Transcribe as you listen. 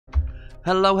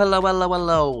Hello, hello, hello,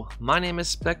 hello. My name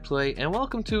is Spectplay, and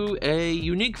welcome to a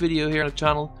unique video here on the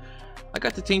channel. I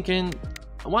got to thinking,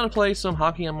 I want to play some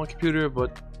hockey on my computer,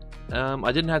 but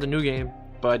I didn't have the new game,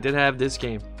 but I did have this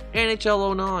game,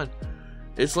 nhl09.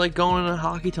 It's like going in a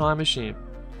hockey time machine.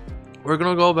 We're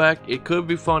gonna go back. It could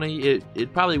be funny.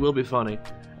 It probably will be funny,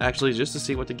 actually, just to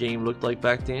see what the game looked like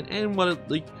back then and what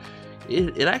it like.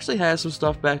 It actually has some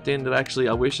stuff back then that actually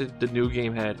I wish the new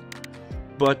game had.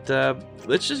 But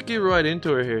let's just get right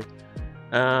into it here.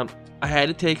 I had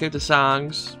to take out the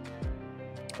songs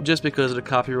just because of the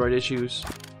copyright issues.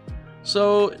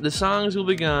 So the songs will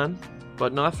be gone,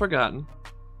 but not forgotten.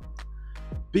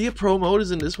 Be a Pro mode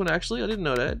is in this one actually. I didn't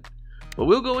know that. But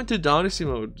we'll go into Dynasty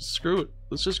mode. Screw it.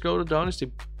 Let's just go to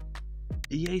Dynasty.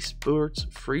 EA Sports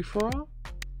Free for All.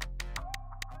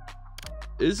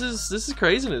 This is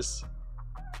craziness.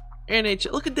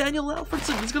 NHL. Look at Daniel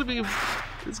Alfredson. It's gonna.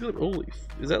 Holy.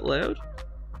 Is that loud?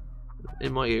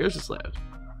 In my ears, it's loud.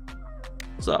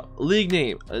 So, league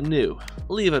name, new.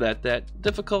 Leave it at that.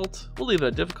 Difficult. We'll leave it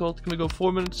at difficult. Can we go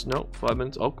 4 minutes? No, 5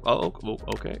 minutes. Oh,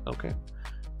 okay.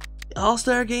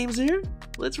 All-star games here.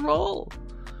 Let's roll.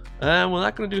 We're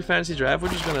not gonna do fantasy draft. We're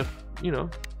just gonna, you know,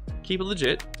 keep it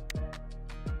legit.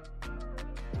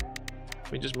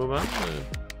 Can we just move on?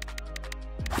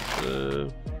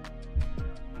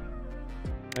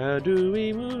 How do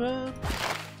we move on?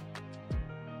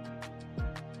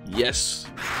 Yes.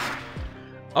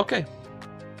 Okay.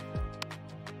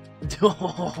 The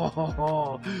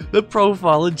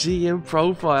profile, the GM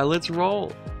profile. Let's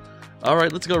roll. All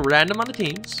right, let's go random on the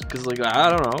teams, cause like I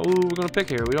don't know who we're gonna pick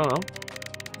here. We don't know.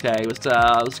 Okay,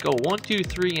 let's go 1, 2,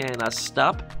 3, and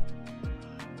stop.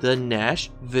 The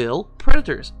Nashville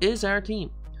Predators is our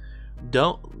team.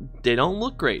 They don't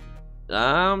look great.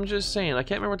 I'm just saying. I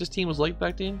can't remember what this team was like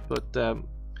back then, but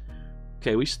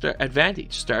okay, we start.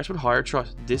 Advantage starts with higher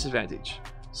trust. Disadvantage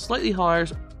slightly higher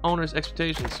owner's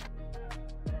expectations.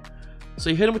 So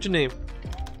you hit him with your name.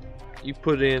 You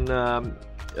put in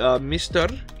Mister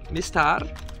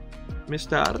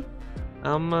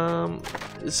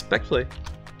Spectplay,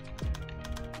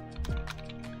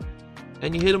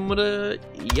 and you hit him with a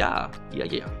yeah.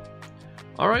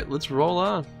 All right, let's roll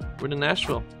on. We're in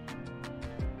Nashville.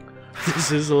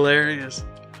 This is hilarious.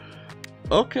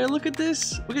 Okay, look at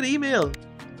this. We got an email.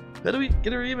 How do we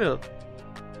get our email?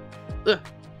 Ugh.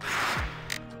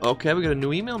 Okay, we got a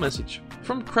new email message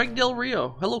from Craig Del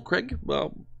Rio. Hello, Craig.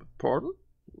 Pardon?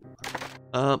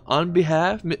 On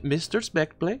behalf, Mr.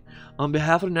 Spectplay, on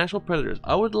behalf of the Nashville Predators,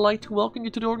 I would like to welcome you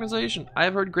to the organization. I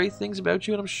have heard great things about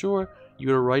you, and I'm sure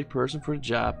you're the right person for the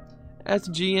job. As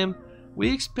the GM,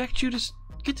 we expect you to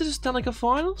get to the Stanley Cup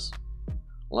Finals.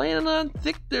 Laying it on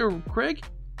thick there, Craig.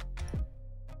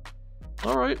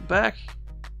 Alright, back.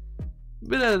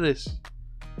 Bit out of this.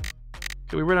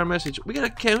 Can we read our message? We got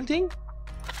accounting?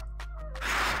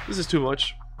 This is too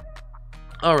much.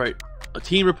 Alright, a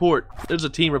team report. There's a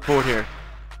team report here.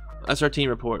 That's our team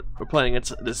report. We're playing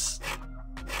against this.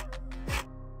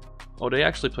 Oh, they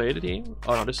actually played a team?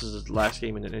 Oh no, this is the last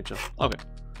game in the NHL. Okay.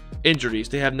 Injuries,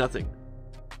 they have nothing.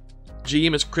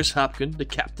 GM is Chris Hopkin. The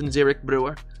captain is Eric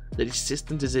Brewer. The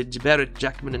assistant is Barrett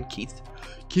Jackman and Keith.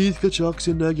 Keith Kachuk's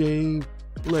in the game.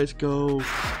 Let's go.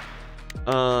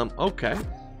 Okay.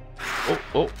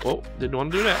 Oh. Didn't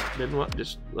want to do that. Didn't want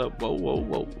just.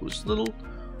 Whoa. Just little.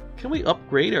 Can we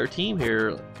upgrade our team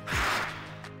here?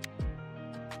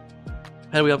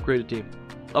 How do we upgrade a team?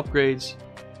 Upgrades.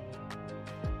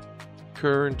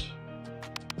 Current.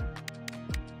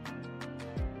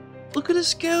 Look at the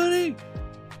scouting.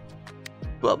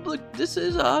 Public, this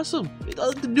is awesome.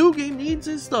 The new game needs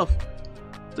this stuff.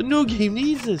 The new game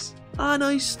needs this. Ah,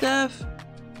 nice staff.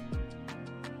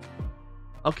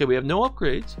 Okay, we have no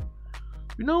upgrades.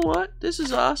 You know what? This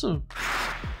is awesome.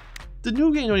 The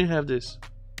new game don't even have this.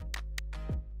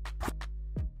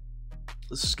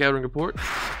 This is scouting report.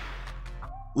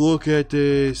 Look at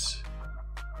this.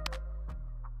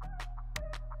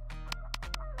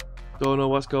 Don't know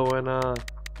what's going on.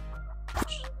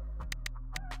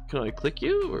 Can I click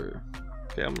you, or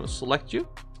okay? I'm gonna select you.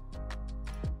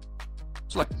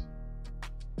 Select.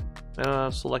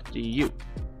 Select you.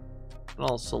 And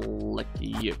I'll select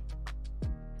you.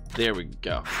 There we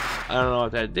go. I don't know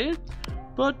what that did,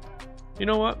 but you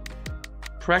know what?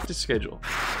 Practice schedule.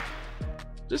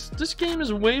 This game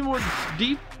is way more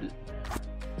deep.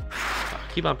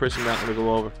 Keep on pressing that when we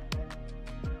go over.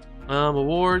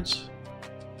 Awards.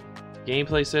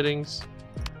 Gameplay settings.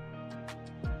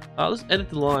 Let's edit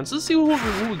the lines. Let's see what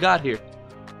we got here.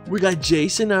 We got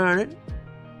Jason Arnott,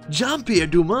 Jean-Pierre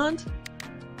Dumont,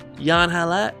 Jan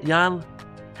Havlik,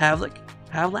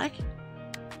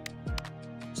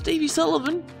 Stevie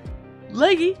Sullivan,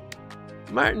 Leggy.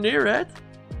 Martin Erat.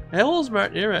 How old is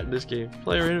Martin Erat in this game?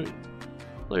 Player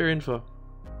info.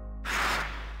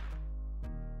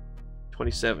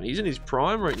 27. He's in his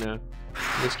prime right now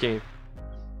in this game.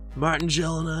 Martin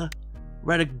Jelena.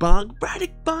 Radic Bonk.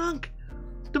 Radic Bonk.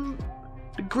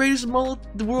 The greatest mullet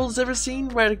the world's ever seen.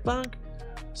 Radic Bonk.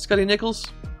 Scotty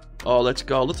Nichols. Oh, let's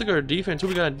go. Let's look at our defense. Who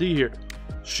we got on D here?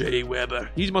 Shea Weber.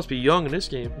 He must be young in this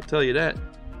game. I'll tell you that.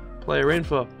 Player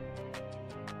info.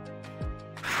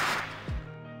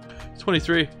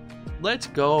 23. Let's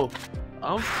go.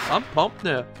 I'm pumped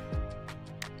now.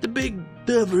 The big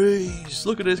DeVries.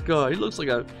 Look at this guy. He looks like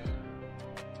a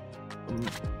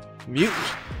mutant.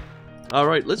 All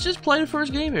right, let's just play the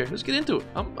first game here. Let's get into it.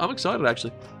 I'm excited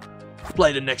actually.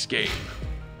 Play the next game.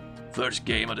 First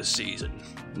game of the season.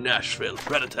 Nashville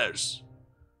Predators.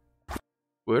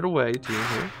 We're the away team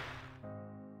here.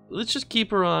 Let's just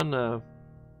keep her on.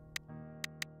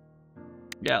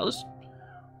 Yeah, let's.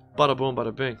 Bada boom,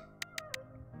 bada bing.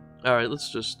 All right, let's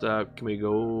just. Can we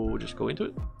go? Just go into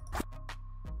it.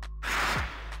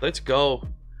 Let's go.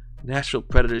 Nashville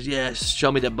Predators. Yes,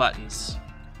 show me the buttons.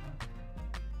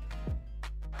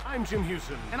 I'm Jim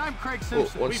Houston, and I'm Craig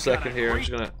Simpson. Oh, one second here. I'm just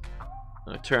gonna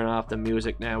turn off the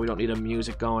music now. We don't need a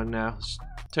music going now. Let's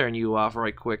turn you off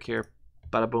right quick here.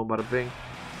 Bada boom, bada bing.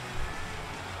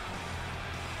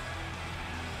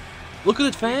 Look at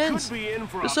it, fans.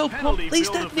 They're so pumped. Please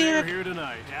step near.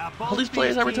 All these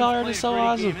players are retired. It's so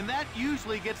awesome. And that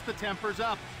usually gets the tempers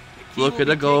up. Look at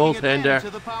the goaltender.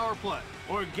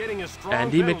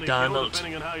 Andy penalty McDonald.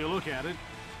 depending on how you look at it.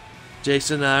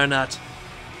 Jason Arnott.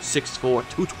 6'4",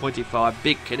 225,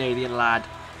 big Canadian lad.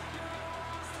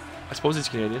 I suppose he's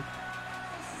Canadian.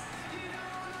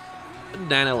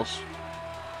 Dan Ellis.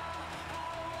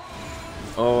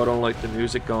 Oh, I don't like the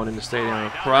music going in the stadium.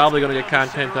 I'm probably going to get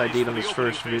content ID'd on this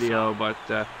first video, but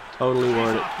totally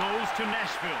worth it.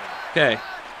 Okay,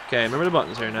 remember the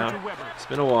buttons here now. It's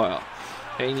been a while.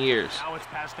 10 years.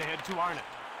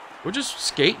 We're just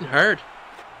skating hard.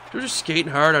 We're just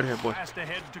skating hard out here, boy.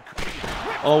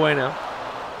 Oh, wait now.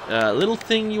 Little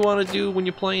thing you want to do when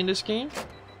you're playing this game.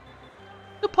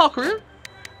 The puck career.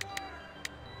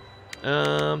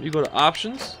 You go to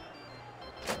options.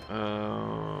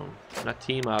 Not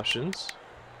team options.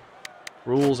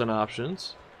 Rules and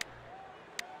options.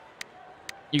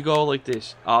 You go like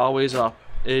this. Always up.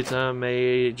 It's a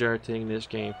major thing in this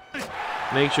game.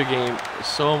 Makes your game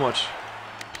so much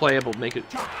playable. Make it.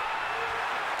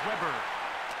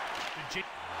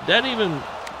 That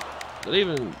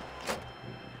even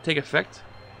take effect.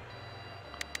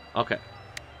 Okay.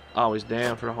 Always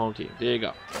down for the home team. There you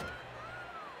go.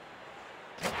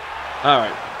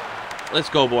 Alright. Let's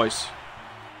go, boys.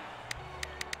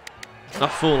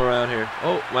 Not fooling around here.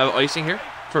 Oh, I have icing here.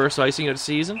 First icing of the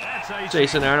season.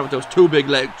 Jason Arnott with those two big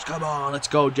legs. Come on, let's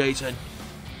go, Jason.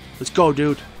 Let's go,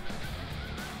 dude.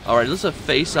 Alright, this is a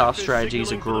face-off strategy.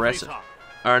 He's aggressive.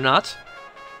 Arnott.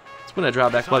 It's going to draw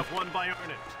back, but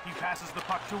he passes the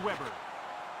puck to Weber.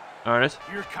 Arnott.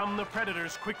 Here come the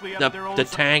Predators quickly up their own the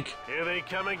tank. Here they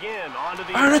come again onto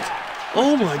the Arnott. attack.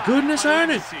 Oh my goodness,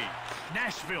 Arnott.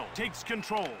 Nashville takes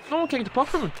control. No one can get the puck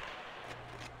from him.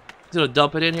 He's gonna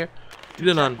dump it in here. Get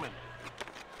it on.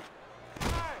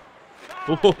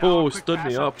 Oh, stood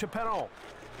me up.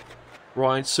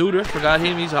 Ryan Suter, forgot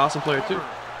him. He's an awesome player too.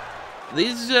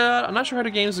 These, I'm not sure how the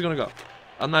games is gonna go.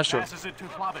 I'm not sure.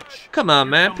 Come on,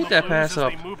 man, pick that pass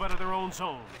up.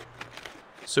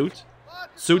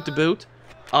 Suit the boot.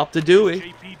 Up to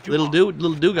Dewey. Little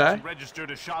do guy.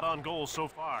 Registered a shot on goal so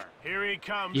far. Here he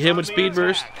comes. You hit him with a speed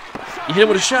burst. You hit him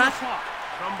with a shot.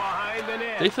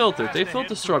 They felt it. They felt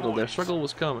the struggle. Their struggle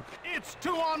was coming. It's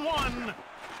 2-on-1.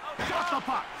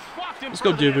 Let's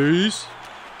go, Divvies.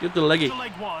 Get the leggy.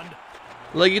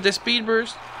 Leggy, get the speed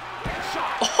burst.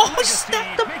 Oh,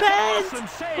 snap the band.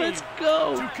 Let's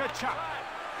go.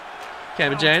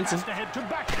 Cameron Jansen.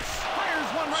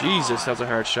 Jesus, that's a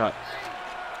hard shot.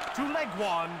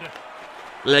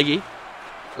 Leggy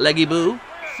boo.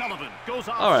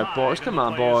 Alright, boys, come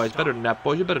on, boys. Better than that,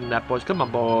 boys. You're better than that, boys. Come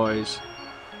on, boys.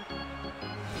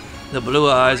 The blue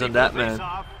eyes on that man.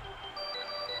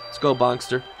 Let's go,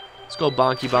 Bonkster. Let's go,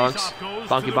 Bonky Bonks.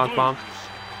 Bonky Bonk Bonk.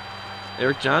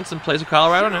 Eric Johnson plays with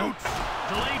Colorado now.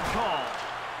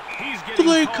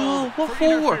 Delayed call. What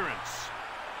for?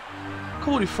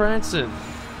 Cody Franson.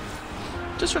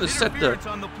 Just trying to set the.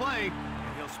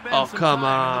 Oh, come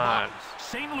on.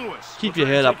 Keep your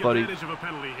head up, buddy.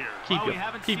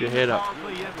 Keep your head up.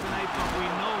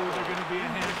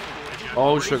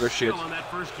 Oh, sugar shit.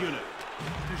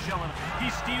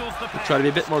 Try to be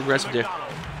a bit more aggressive there.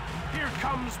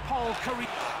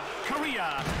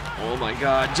 Korea. Oh my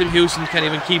God, Jim Houston can't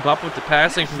even keep up with the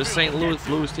passing from the St. Louis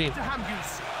Blues team.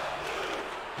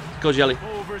 Go Jelly.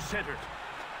 Over center.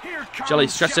 Here comes Jelly,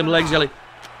 stretch them legs, Jelena. Jelly.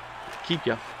 Keep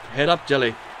your head up,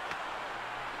 Jelly.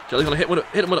 Jelly's gonna hit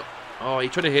him with it. Oh, he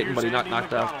tried to hit him, but he Here's not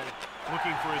knocked Anthony out. McDonald,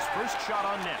 looking for his first shot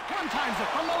on net. One times it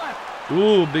from the left.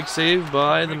 Ooh, big save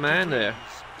by the man there.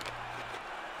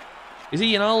 Is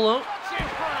he in all alone?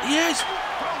 Yes!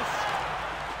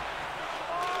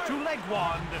 To leg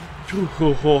wand.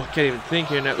 Oh, can't even think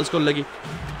here now. Let's go, Leggy.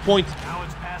 Point. Now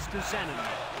it's past to Zenon.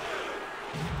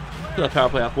 Look at that power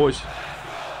play out, boys.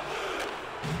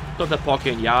 Got that puck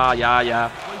in. Yeah.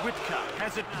 Witka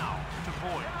has it now to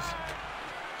Boyes.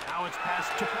 Now it's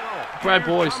passed to Pearl. Brad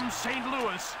Here Boyes. comes St.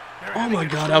 Louis. They're Oh my having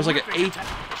a God, that was like an terrific 8.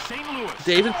 attack. St. Louis.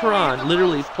 David Perron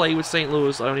literally played with St.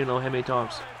 Louis. I don't even know how many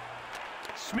times.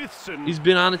 Smithson. He's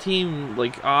been on the team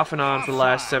like off and on for the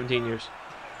last 17 years.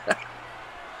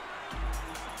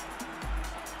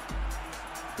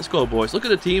 Let's go, boys. Look at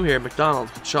the team here. McDonald,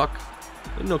 Chuck.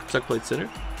 No Chuck played center.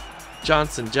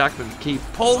 Johnson, Jackman, Keith,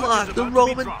 Polak, the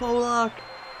Roman Polak.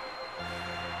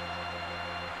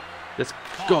 Let's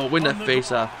go. Win that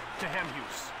face off. To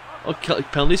Hamhuis. Oh,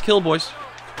 penalties kill, boys.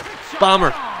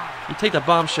 Bomber. You take the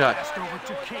bomb shot. Passed over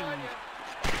to King.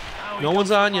 Now he No one's dumps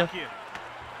the on ya. puck in.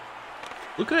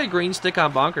 Look at that green stick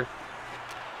on Bonker.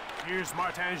 Here's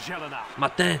Martin Jelena.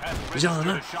 Martin, Hasn't registered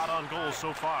Jelena. a shot on goal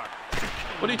so far.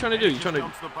 What are you trying to do? You trying to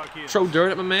Dumps the puck in. throw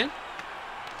dirt at my man?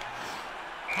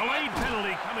 Delayed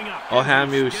penalty coming up. Oh,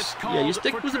 Hamhuis Hamhuis. gets Yeah, your called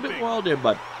stick for was a bit tripping. wild there,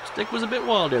 bud. Stick was a bit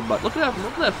wild there, bud. Look at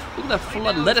that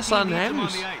flood lettuce on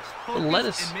Hamhuis. The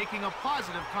lettuce.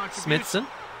 Smithson.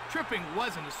 Tripping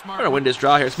wasn't a smart. I'm gonna win this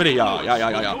draw here. Smitty, Go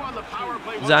yeah. on the power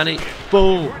play once Zanny, again.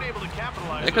 boom. Weren't able to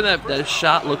capitalize Look at that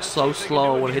shot looks so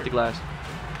slow when it hit the glass.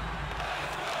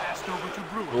 Passed over to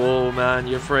Brewer. Oh man,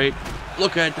 you're afraid.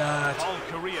 Look at that. Paul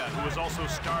Korea, who was also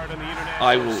starred on the international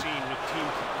I will. scene with Team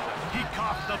Canada. He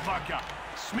coughed the puck up.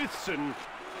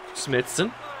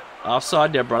 Smithson.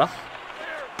 Offside there, brother.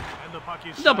 And the puck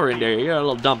is Dump her shot in there. You got a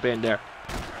little dump in there.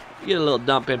 You get a little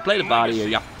dump in. Play the body here,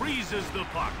 yeah. Freezes the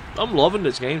puck. I'm loving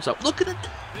this game. So look at it.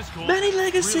 This goal Manny is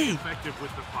Legacy. really effective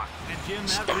with the puck. And Jim, that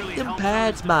Stack really them helps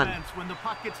pads, out man. defense when the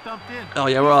puck gets dumped in. Oh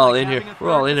yeah, we're all in here.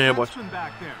 We're all in here, boys.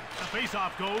 Back there. The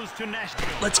faceoff goes to Nashville.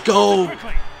 Let's go.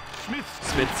 Quickly.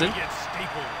 Smithson. Gets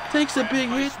stapled. Takes a big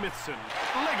By hit. Smithson.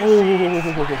 Oh.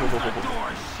 Legacy slams the door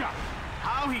shut.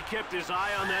 How he kept his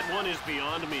eye on that one is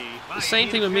beyond me. The same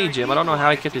thing with me, Jim. I don't know how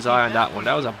he kept his eye on that one.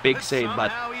 That was a big save, but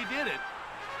Somehow he did it.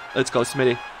 let's go,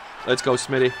 Smitty. Let's go,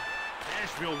 Smitty.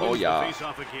 Nashville wins Oh, yeah. the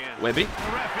faceoff again. Webby. The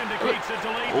ref indicates a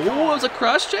delayed Oh, call. it was a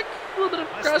cross check. A little bit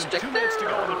of Less cross than check 2 there. minutes to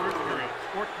go in the first period.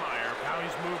 Ortmeyer, how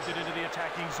he's moved it into the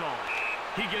attacking zone.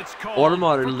 He gets called.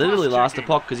 Ortmeyer for literally lost the cross-checking.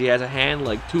 puck because he has a hand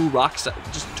like 2 rocks,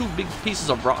 just 2 big pieces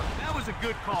of rock That was a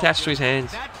good call. attached to his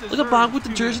hands. That Look at Bonk with the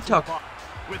deserved jersey 2 minutes tuck.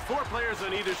 With 4 players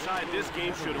on either side, this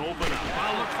game should open up.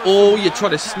 I'll look for Oh, some you try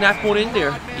to more snap one in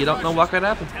there. You don't know what could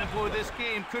happen. Tempo of this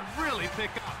game could really pick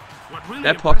up. What really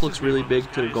That puck impresses looks me really about big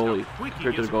this to the guy is how goalie, quick he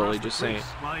compared to the gets goalie, across just the saying.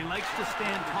 crease. Well, he likes to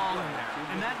stand tall in there,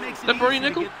 and that makes it That Bernie easy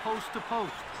Nickel? to get post to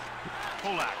post.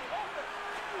 Polak.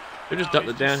 They're just Now dumping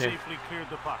it he's down just here. safely cleared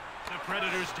the puck. The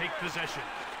Predators take possession.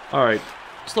 All right,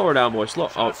 slow her down, boys. Slow.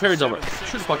 Oh, Shots period's over.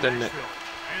 7-6 Shoot the puck for down in net. Nashville.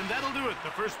 And that'll do it.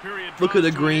 The first period Look at draws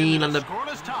the to an end green in on a the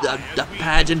scoreless tie the, as the we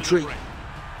pageantry. enter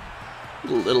the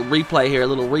break. Little replay here.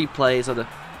 Little replays of the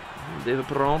David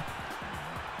Perron.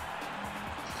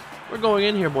 We're going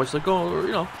in here, boys. Let's go. You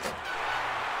know.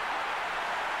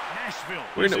 Nashville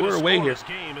We're is in a away here. scoreless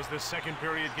game as the second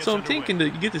period gets So I'm underway. thinking to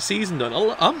get the season done.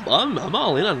 I'm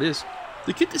all in on this.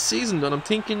 To get the season done, I'm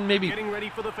thinking maybe Getting ready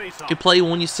for the faceoff. could play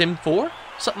when you sim 4,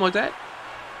 something like that.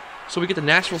 So we get the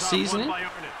Nashville Faceoff season won in. by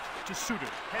Arnott to Suter.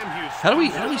 Hamhuis How do we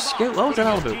comes to the scout? box, What was that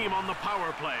all putting about? his team on the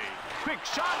power play. Quick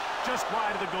shot just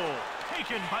wide of the goal.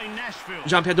 Taken by Nashville.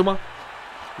 Jean-Pierre Dumas.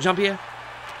 Jean-Pierre.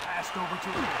 Passed over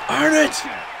to Arnott!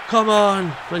 Come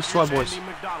on. Nice try, boys. Andy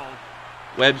McDonald.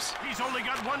 Webbs. He's only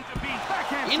got one to beat.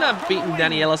 Backhand You're shot not from beating the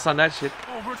Danny wing. Ellis on that shit.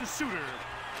 Over to Suter.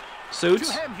 To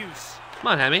Suits. Hamhuis.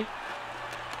 Come on, Hammy.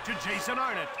 To Jason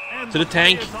Arnott. And To the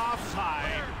play tank. is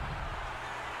offside.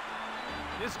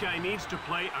 This guy needs to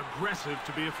play aggressive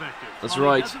to be effective. That's Well,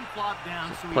 he right. doesn't flop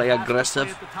down, so he Play has to aggressive.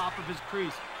 play at the top of his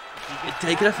crease. You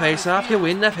take the face off, you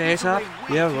win the face off,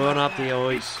 you run up the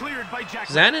ice. Cleared by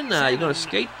Jackson. Zanin, you gonna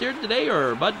skate there today,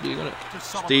 or bud? You gonna? To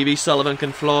Sullivan. Stevie Sullivan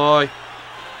can fly.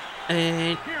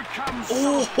 And Here comes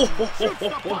oh, Sullivan. Shoots the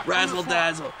puck on the razzle slot.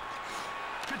 dazzle.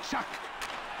 To Chuck.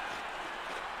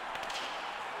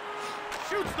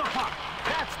 Shoots the puck.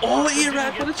 That's Oh, blocked and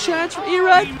Erad, didn't what a get through. chance for Oh,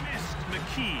 Erad. he missed.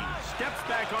 McKee steps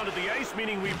back onto the ice,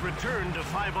 meaning we've returned to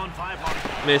 5-on-5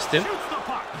 hockey. Missed him. Shoots the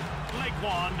puck. Leg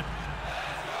wand.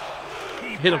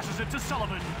 He Hit him. passes it to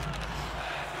Sullivan.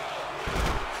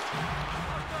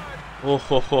 Oh,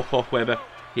 ho, ho, ho, Weber.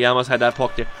 He almost had that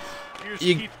puck there. Here's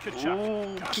You- Keith Tkachuk.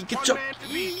 Ooh, Just Keith one Tkachuk. man to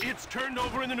beat. It's turned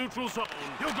over in the neutral zone.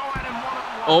 He'll go at him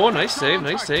one-on-one. Oh, nice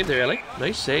save there, Ellie.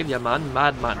 Nice save, yeah, man,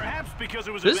 madman. Perhaps because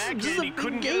it was This a backhand, is a he big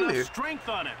couldn't get game enough here. strength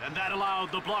on it, and that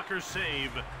allowed the blocker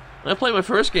save. When I played my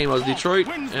first game, I was Detroit,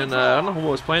 and I don't know who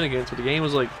I was playing against, but the game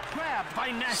was like Grabbed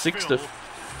by 6 Nashville.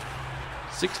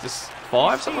 to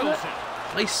 5, something like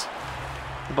that. Nice,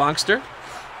 Bonkster.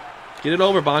 Get it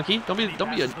over, Bonky. Don't be a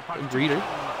greeter.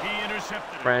 He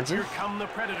intercepted it. Branson. Here come the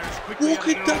Predators quickly Look out of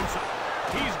at their that. own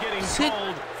zone. He's getting Sit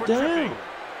called for down. tripping.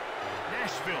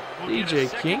 Nashville will get a DJ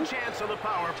second King. chance on the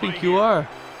power play Think you here. are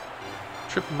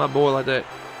tripping my boy like that.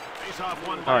 Face-off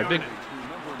won by All right, big.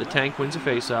 Arnott. The tank wins the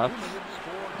face-off.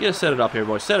 You gotta set it up here,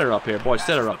 boys. Set it up here, boys.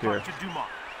 Set it up Passes the here. puck to Dumont.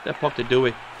 That puck to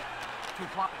Dewey. To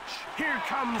Vlahovic. Here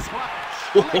comes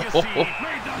Vlahovic. Oh, Legacy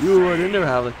made the You were save. in there,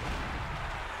 Howley.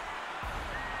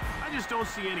 I just don't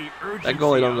see any urgency. That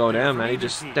goalie don't out go there down, from man. He either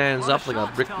just team. stands Well, up the like a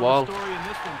shots brick tell wall. the story in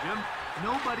this one, Jim.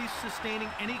 Nobody's sustaining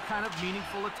any kind of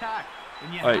meaningful attack.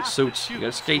 And you All right, have to Suits. shoot You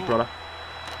gotta to skate, score. brother.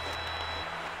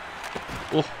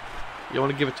 Oh, you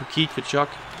want to give it to Keith Tkachuk?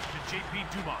 To JP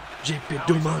Dumont. JP Now he's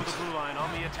Dumont. over the blue line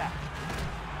on the attack.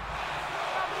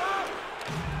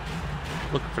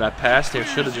 Looking for that pass there.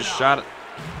 Should have just shot it.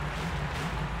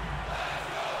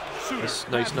 Suter.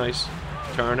 Nice.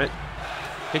 Turn it.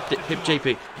 Hit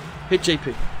JP. Hit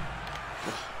JP.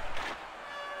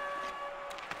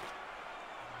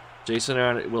 Jason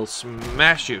Arnott will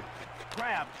smash you.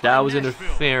 Grabbed That by was Nashville.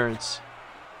 interference.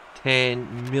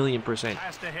 10,000,000%.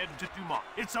 Passed ahead to Dumont.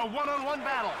 It's a one-on-one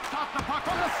battle. Caught the puck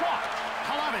on the slot.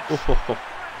 Halavic. Oh, ho, ho.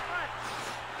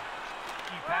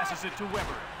 He passes it to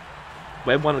Weber.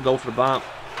 Webb wanted to go for the bomb.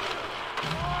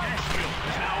 Nashville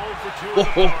is now 0 for 2. Oh,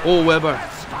 ho, ho, Weber.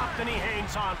 That's stopped and he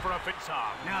hangs on for a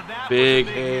face-off. Now that Big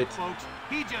was a big hit, hit. folks.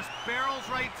 He just barrels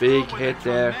right Big through hit with a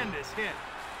there. tremendous hit.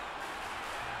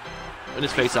 And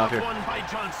his face off here. Won by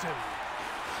Johnson.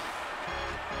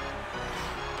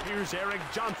 Here's Eric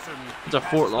Johnson. It's a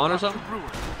Fort Lawn or something?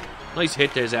 Nice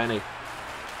hit there, Zanny.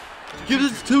 Give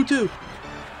this to 2-2.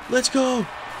 Let's go.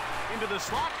 Into the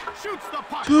slot. Shoots the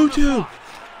puck. 2-2.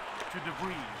 To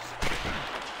DeVries.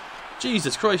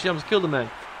 Jesus Christ, you almost killed the man.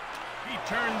 He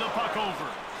turned the puck over.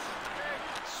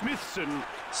 Smithson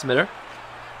Smitter.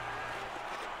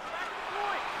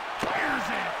 fires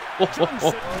it. Oh,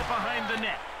 Johnson behind the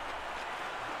net.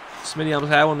 Smitty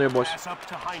almost had one there, boys. Pass up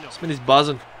to Heino. Smitty's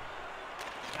buzzing.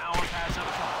 Now a pass up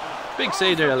to Big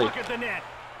save there, Ellie. Puck at the net.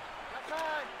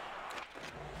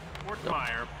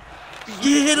 Ortmeyer.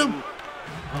 You hit him.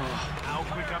 Now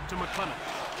quick up to McClellan.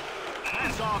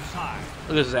 That's offside.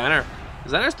 Look at Zanner.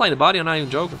 Zanner's playing the body, I'm not even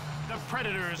joking. The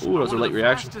Predators Ooh, that are was a one late of the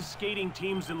reaction. fastest skating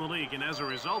teams in the league, and as a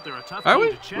result, they're a tough Are team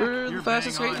we? to check. We're the You're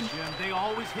fastest bang on, skating. Jim. They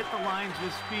always hit the lines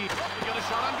with speed. They got a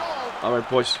shot on goal. Alright,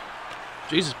 boys.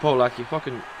 Jesus, Polak, you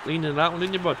fucking leaned into that one,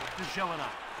 didn't you, bud? To Jelena.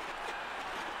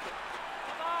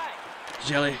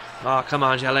 Jelly. Oh, come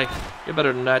on, Jelly. You're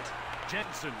better than that.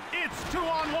 Jensen. It's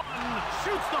 2-on-1.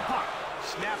 Shoots the puck.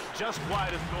 Snapped just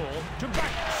wide of goal to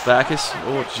Backus. Backus.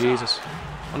 Oh, Jesus.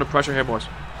 Under pressure here, boys.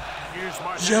 Here's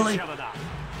Martin Jelly. Jelena.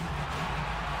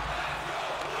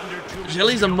 Under 2 minutes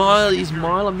Jelly's to a go in the mile. second He's a period.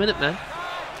 mile a minute, man.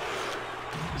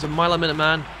 He's a mile a minute,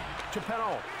 man. To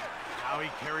Perron. Now he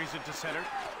carries it to center.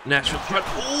 Natural threat.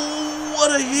 Oh,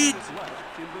 what a hit.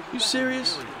 You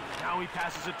serious? Now he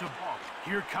passes it to Ball.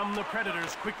 Here come the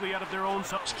Predators quickly out of their own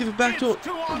zone. Just give it back to him. It's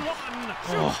 2-on-1.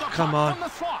 Oh, Shoots the come puck on. from the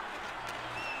slot.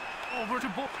 Over to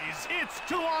Boys. It's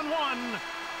 2-on-1.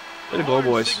 Way to go,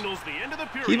 boys. Signals the end of the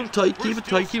period. Keep him tight, We're keep it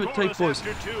still tight, keep it tight, scoreless boys.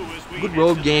 after 2 as we Good head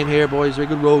road to game the here, boys. Very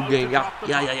good road About game. to Yeah, drop the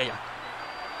yeah, puck. yeah, yeah.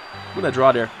 Good that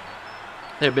draw there.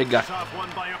 Hey, big guy. Off one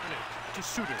by Arnott to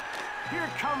Suter. Here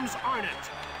comes Arnott.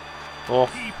 Oh,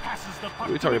 He passes the puck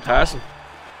we to talking McDonald. passing.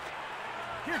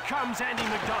 Here comes Andy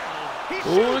McDonald. He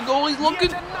Oh, the shoots. goalie's looking.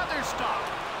 Yet another stop.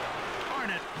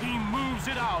 Arnott, he moves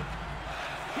it out.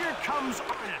 Here comes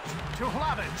Arnott to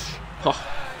Hlavich. Oh,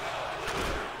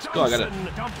 go, I got it.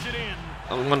 Johnson dumped it in.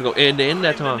 I'm gonna go end to end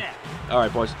that time. All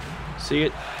right, boys. See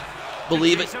it.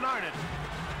 Believe it. Jason Arnott.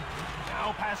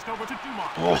 Now passed over to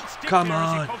Dumont. Oh, Good stick come there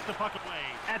as he on. poked the puck away.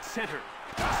 At center.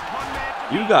 Just one man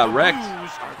to You beat. got The wrecked,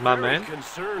 Blues are my very man.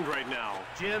 concerned right now.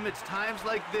 Jim, it's times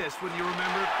like this when you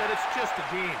remember that it's just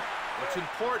a game. What's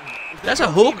important is that That's a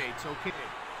your hook. teammates okay.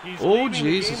 He's Oh, leaving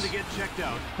Jesus. the game to get checked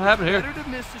out. What happened here? Better to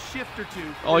miss a shift or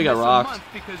two. Oh, he than got miss rocked. A month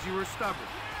because you were stubborn.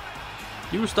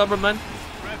 You were stubborn, man.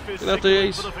 Ref is Get out the signaling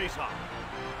ace. for the faceoff.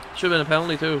 Should have been a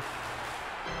penalty too.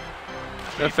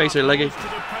 That face her leggy.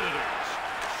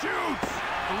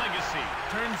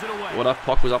 Well, that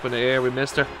puck was up in the air. We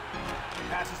missed her.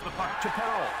 Passes the puck to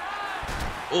Perot.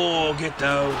 Oh, get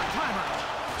down.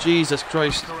 Jesus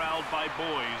Christ. Corralled by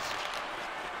boys.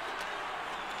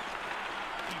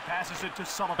 He passes it to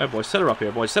Sullivan. Alright, boys, set her up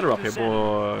here, boys. Set her up here,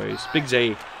 boys. Big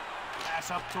Z.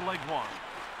 Pass up to leg one.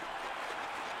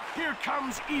 Here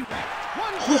comes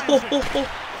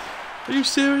Are you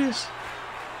serious?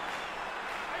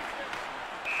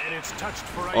 And it's touched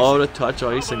for icing. Oh, the touch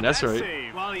icing. That's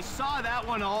right. Well, he saw that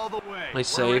one all the way. Nice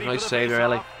save,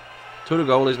 Ellie. Two to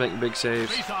goalies making big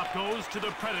saves. Face-off goes to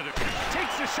the Predator.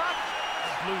 Takes a shot.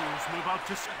 Blues move out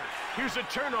to center. Here's a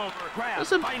turnover.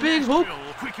 That's a big hook.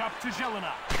 Quick up to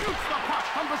Jelena. Shoots the puck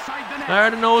from beside the net.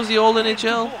 Hard to nose the old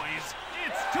NHL. Boys,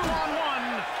 it's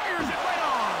 2-on-1. Here's it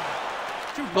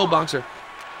right on. Go, bouncer.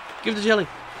 Give the jelly.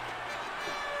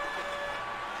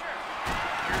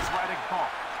 Here's Radek ball.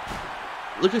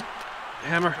 Look at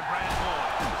Hammer.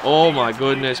 Oh my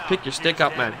goodness. Pick your stick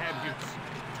up, man.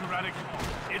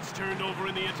 It's turned over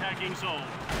in the attacking zone.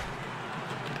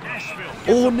 Nashville.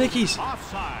 Oh, Nickies.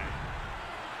 Offside.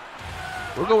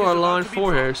 We're going on line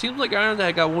 4 here. Seems like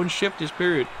Ireland got one shift this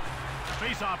period.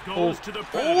 Face-off goes to the Oh,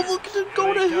 Predators. look at him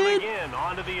going ahead. In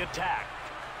onto the attack.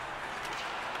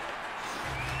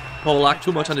 Polak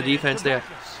too much on the defense there.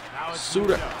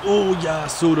 Suter. Oh, yeah,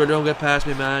 Suter. Don't get past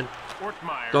me, man.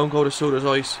 Don't go to Suter's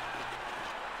ice.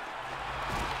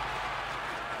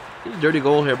 Need a dirty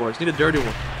goal here, boys. Need a dirty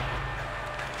one.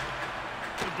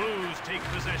 The Blues take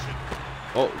possession.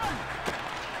 Oh.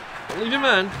 Don't leave your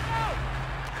man.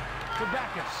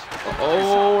 Backus.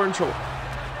 Oh, we're in trouble.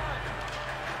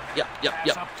 Yep.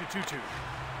 Pass up to 2-2.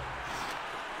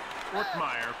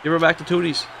 Ortmeyer. Give her back to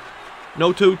Tooties.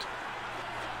 No toot.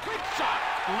 Quick shot.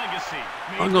 Legacy.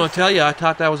 I'm going to tell you, I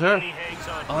thought that was her. He hangs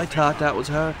on to I the thought that was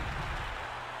her.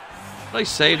 Nice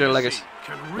save there, Legacy.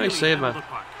 Nice save, man.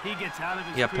 He gets out of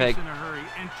his Yeah, crease Peg. in a hurry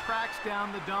and tracks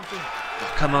down the dumping.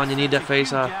 Come on, you need that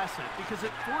face off. Because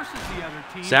it forces the other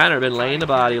team. Sander been laying the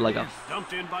body like a...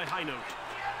 Dumped in by High Note.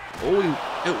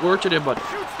 Oh, it worked at him, but...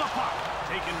 Shoots the puck.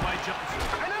 Taken by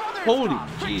Johnson. And another Holy stop.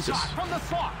 Quick Jesus. shot from the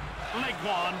slot. Leg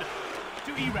wand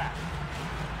to Iraq.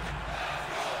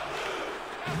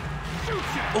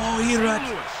 Shoots it. Oh, St. Iraq.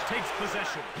 Louis takes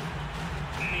possession.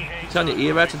 He hangs Telling on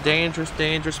you, to Irak's a the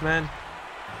dangerous man.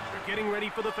 They're getting ready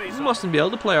for the face-off. We mustn't be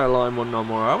able to play our line one no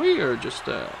more, are we? Or just,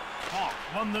 Hawk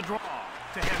won the draw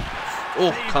to Hendricks.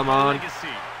 Oh, Saved come by on. Legacy.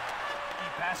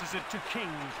 He passes it to King.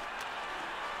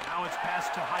 Now it's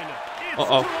passed to Heine. It's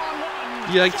Uh-oh.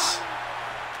 2-on-1. Yikes.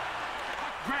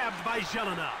 Grabbed by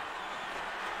Jelena.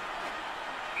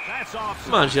 That's offside.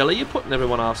 Come on, Jelly, you're putting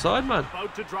everyone offside, man.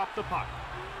 About to drop the puck.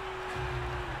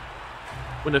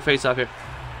 Win the face off here.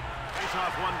 Face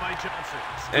off won by Johnson.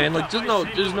 And like, Scooped up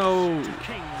by there's St. no, Louis to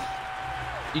King.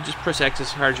 you just press X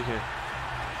as hard as you can.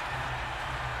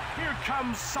 Here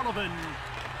comes Sullivan.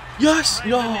 Yes, Right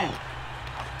in the no. net.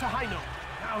 Up to Heine.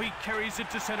 Now he carries it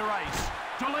to center ice.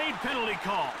 Delayed penalty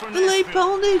call for Delayed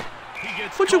Nashville. penalty. He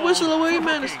gets Put your called whistle away, for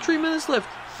man. There's hooking. 3 minutes left.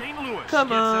 St. Louis Come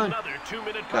gets on. another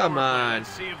 2-minute Come power play. on. Let's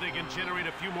see if they can generate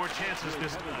a few more chances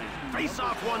this time.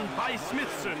 Face-off won by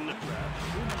Smithson.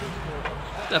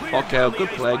 Get that fuck out. Good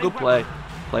play, good play.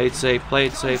 Play it safe here.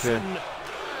 Johnson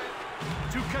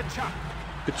to Kachuk.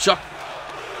 Good shot.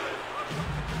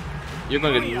 You're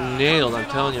going to get nailed, I'm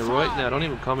telling you right now. Don't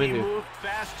even come in He here. moved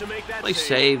fast to make that Nice save.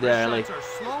 save there, Shots Ellie. are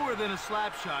slower than a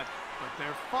slap shot, but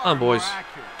they're far Come on, boys. more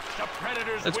accurate. The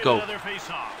Predators Let's win go. another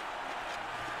face-off.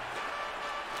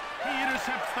 He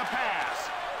intercepts the pass.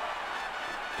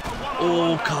 A one-on-one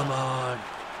Oh, battle. come on.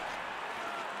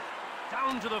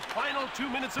 Down to the final 2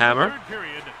 minutes of Hammer. the third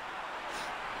period.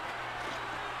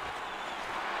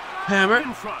 Hammer.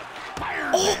 In front.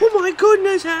 Fires Oh my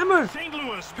goodness, Hammer. St.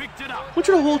 Louis picked it up What's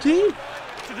your whole team?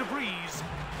 to DeBreeze.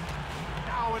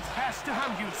 Now it's passed to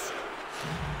Hamhuis.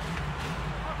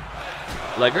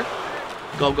 Legger.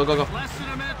 Go, go, go, go. Less than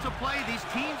a minute to play. These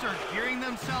teams are gearing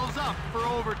themselves up for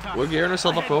overtime. We're gearing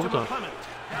ourselves up for Ahead to overtime.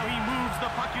 McClement. Now he moves the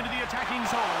puck into the attacking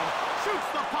zone. Shoots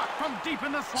the puck from deep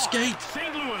in the slot. Skate.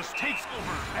 St. Louis takes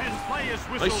over and play is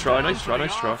whistled Nice try, down nice try, for the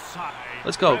nice try. offside.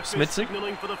 Let's go, Ref is Smithson.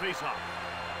 signaling for the face-off.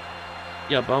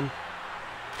 Yeah, bum.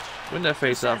 Win that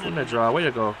face off. Win that draw. Way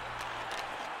to go.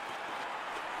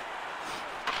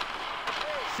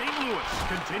 St. Louis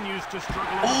continues to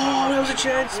struggle. Oh, that was a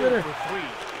chance, Smitter.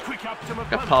 Quick up to Got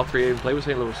McClement. Paul creative play with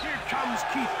St. Louis. Here comes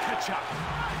Keith Kachuk.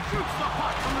 Shoots the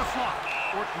puck from the slot.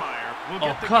 Ortmeyer will Oh,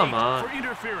 get the come gate on. for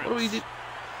interference. What do we do?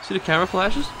 See the camera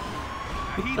flashes?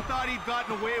 He thought he'd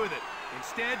gotten away with it.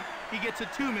 Instead, he gets a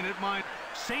 2-minute mind.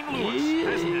 St. Louis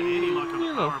hasn't had any luck on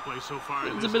the power play so far.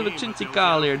 It's a bit of a chintzy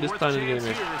call here this time in the game.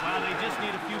 Well, they just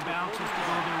need a few bounces to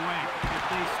go their way. If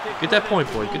they stick Get that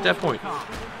point, boy. Get that point.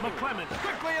 McClement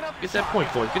quickly and up. Get that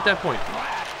point, boy. Get that point.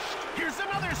 Here's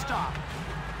another stop.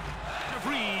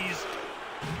 DeVries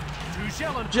to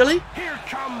Jelena. Jelly? Here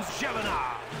comes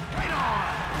Jelena. Right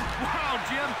on. Wow,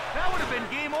 Jim, that would have been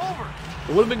game over.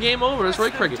 It would have been game over. That's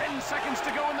right, Craigie. 10 seconds to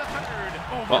go in the third.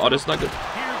 Uh-oh, that's not good.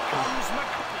 Here comes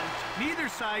McClement. Neither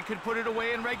side could put it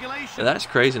away in regulation. Yeah, that's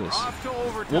craziness. Off to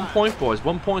overtime. 1 point, boys.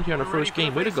 1 point here on the We're ready first for the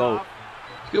game. Way to go. face-off.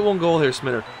 Let's get 1 goal here,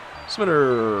 Smitter.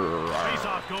 Smitter.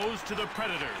 Face-off goes to the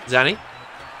Predators. Zanny.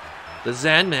 The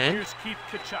Zan man. Here's Keith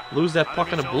Tkachuk. Lose that Out puck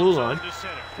of on the his blue own line. zone to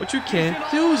center. What you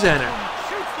can't do, Zanner.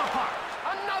 Shoots the puck.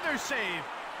 Another save.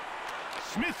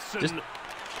 Smithson. Just-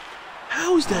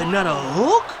 How's that not a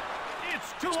hook?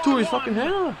 It's It's to his fucking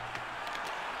hand.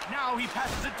 Now he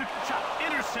passes it to Tkachuk.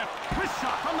 Intercept. Wrist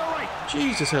shot from the right.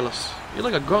 Jesus, Ellis. You're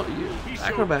like a He showed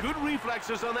acrobat. good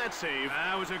reflexes on that save.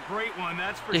 That was a great one,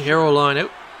 that's for The sure. hero line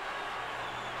out.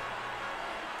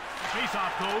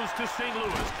 Face-off goes to St.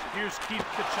 Louis. Here's Keith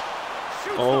Tkachuk.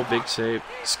 Shoots Oh, the big puck. save.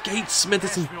 Skate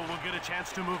Smithson. Nashville will get a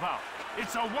chance to move out.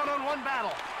 It's a one-on-one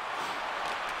battle.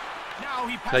 Now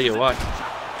he passes Tell you it what. to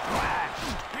Tkachuk.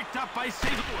 Flash. Picked up by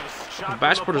St. Louis. Shot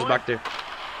Bash from the Brothers point. back there.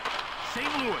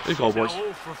 St. Louis There you go, is now boys.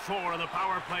 0 for 4 on the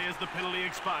power play as the penalty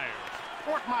expires.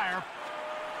 Ortmeyer.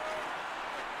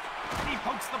 He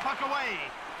pokes the puck away.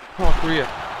 Paul Korea.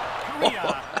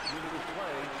 Korea.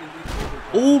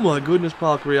 Oh my goodness,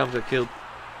 Paul Korea got killed.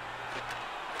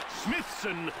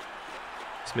 Smithson.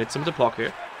 Smithson with the puck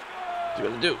here. What's he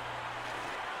gonna do?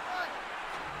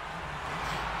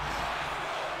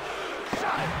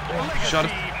 Shot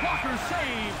it. Blocker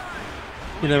save.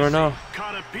 You never know.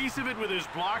 Caught a piece of it with his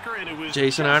blocker, and it was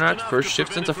Jason just Arnott, enough first to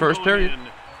shift prevent since it the from first going period. in.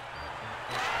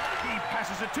 He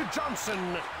passes it to Johnson.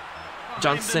 Behind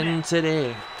Johnson the net.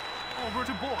 today. Over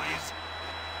to Boys.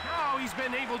 Now he's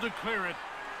been able to clear it.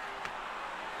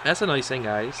 That's a nice thing,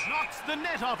 guys. Knocks the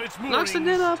net off its moorings. Knocks the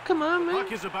net off. Come on, man.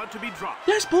 Puck is about to be dropped.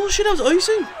 That's bullshit. That was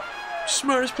icing.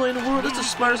 Smartest player in the world. That's the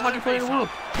smartest hockey player in the world.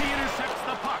 He intercepts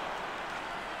the puck.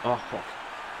 Oh, fuck.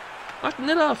 Knock the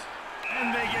net off.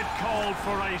 And they get called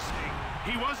for icing.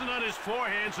 He wasn't on his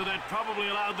forehand, so that probably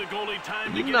allowed the goalie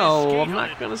time to get his No, skate I'm on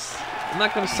not it.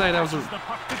 gonna say that was Passes a. the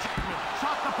puck to Jackman.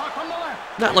 Shot the puck from the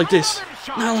left. Not like this. Another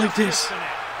shot Not like just this. missed the net.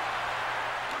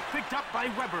 Puck picked up by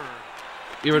Weber.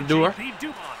 You're a doer. JP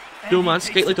Dumont. And Dumont, he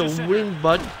skate like takes it the to center. wind,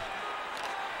 bud.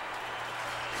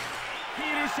 He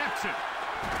intercepts it.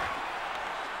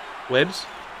 Webbs.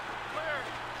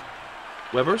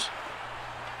 Webbers.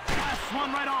 Last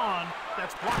one right on.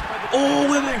 That's blocked by the Oh,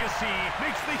 Weber. Legacy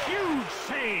makes the huge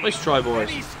save. Nice try, boys. And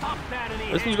he stopped that and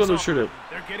he This one's hands going to off. shoot it.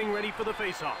 They're getting ready for the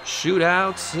face-off.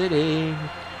 Shootout City.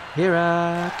 Here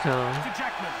I come. To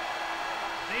Jackman.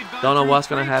 They've gone Don't know through what's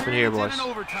gonna 3 happen here, periods boys. and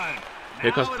an overtime. Here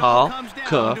Now comes it all Paul comes down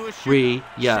to a shootout. Korea.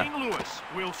 St. Louis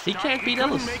will He start. can't beat couldn't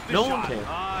Ellis. make the No one shot.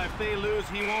 can. If they lose,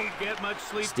 he won't get much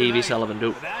sleep Stevie tonight. Sullivan,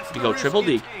 do. But that's You the go risk triple you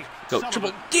D. take. Go Sullivan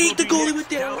triple will D. The be goalie next. went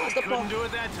down. No, Lost the Couldn't ball. do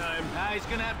it that time. He's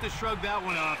going to have to shrug that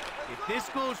one off. If this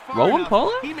goes far Rowan enough,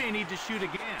 Pollard? he may need to shoot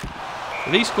again.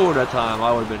 If he scored that time,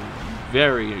 I would have been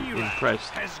very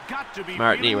impressed. Has got to be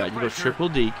Martin feeling Erad, the you go pressure. triple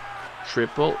D.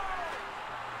 Triple.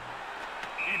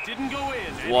 It didn't go in.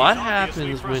 and What he's obviously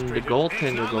happens when the frustrated.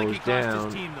 goaltender Not like he goes cost his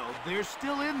down? team, though. They're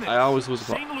still in this. I always lose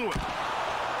the ball. St. Louis.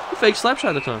 Fake slap shot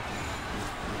at the time.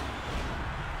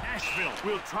 Nashville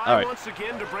will try All right. once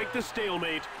again to break the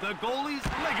stalemate. The goalie's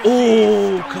Legacy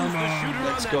Oh, stones come the on, shooter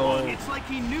let's that go. one. It's like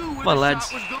he knew where Come on, the lads.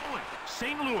 shot was going.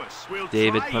 St. Louis will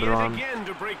David, try put it yet on. again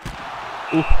to break.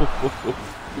 Ooh, ooh, ooh, ooh.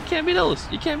 You can't beat Ellis.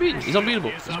 You can't beat him. He's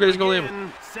unbeatable. He's the greatest goalie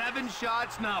ever. 7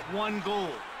 shots, not 1 goal.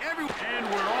 And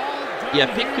we're all done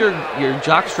Yeah, pick here. your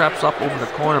jock straps up over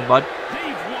the corner, bud.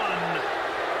 They've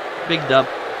won. Big dub.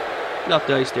 Get off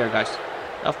the ice there, guys.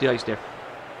 Get off the ice there.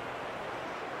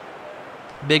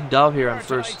 Big dub here on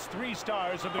first. Tonight's 3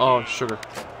 stars of the Oh, game. sugar.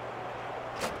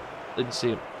 Didn't see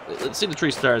him. Let's see the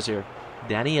 3 stars here.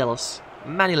 Danny Ellis,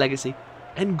 Manny Legacy,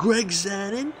 and Greg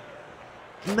Zanin.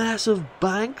 Massive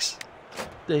banks.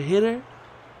 The hitter.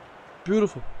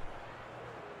 Beautiful.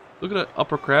 Look at that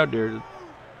upper crowd there.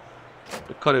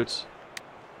 The cutouts.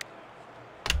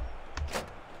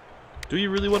 Do you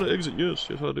really want to exit? Yes,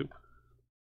 yes I do.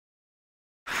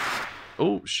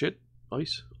 Oh shit.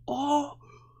 Ice. Oh,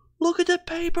 look at that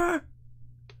paper.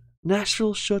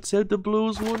 Nashville shuts out the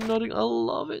Blues 1-0. I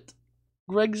love it.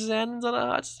 Greg Zanin's on a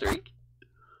hot streak.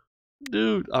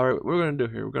 Dude. Alright, what we're gonna do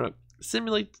here. We're gonna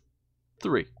simulate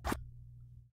 3.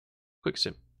 Quick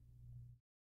sim.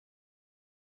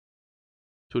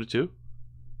 2-2.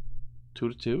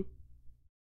 2-2.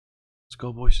 Let's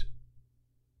go, boys.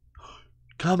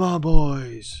 Come on,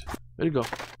 boys. There you go.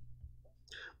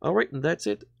 Alright, and that's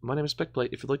it. My name is Spectplay.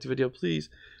 If you liked the video, please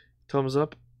thumbs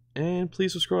up and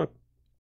please subscribe.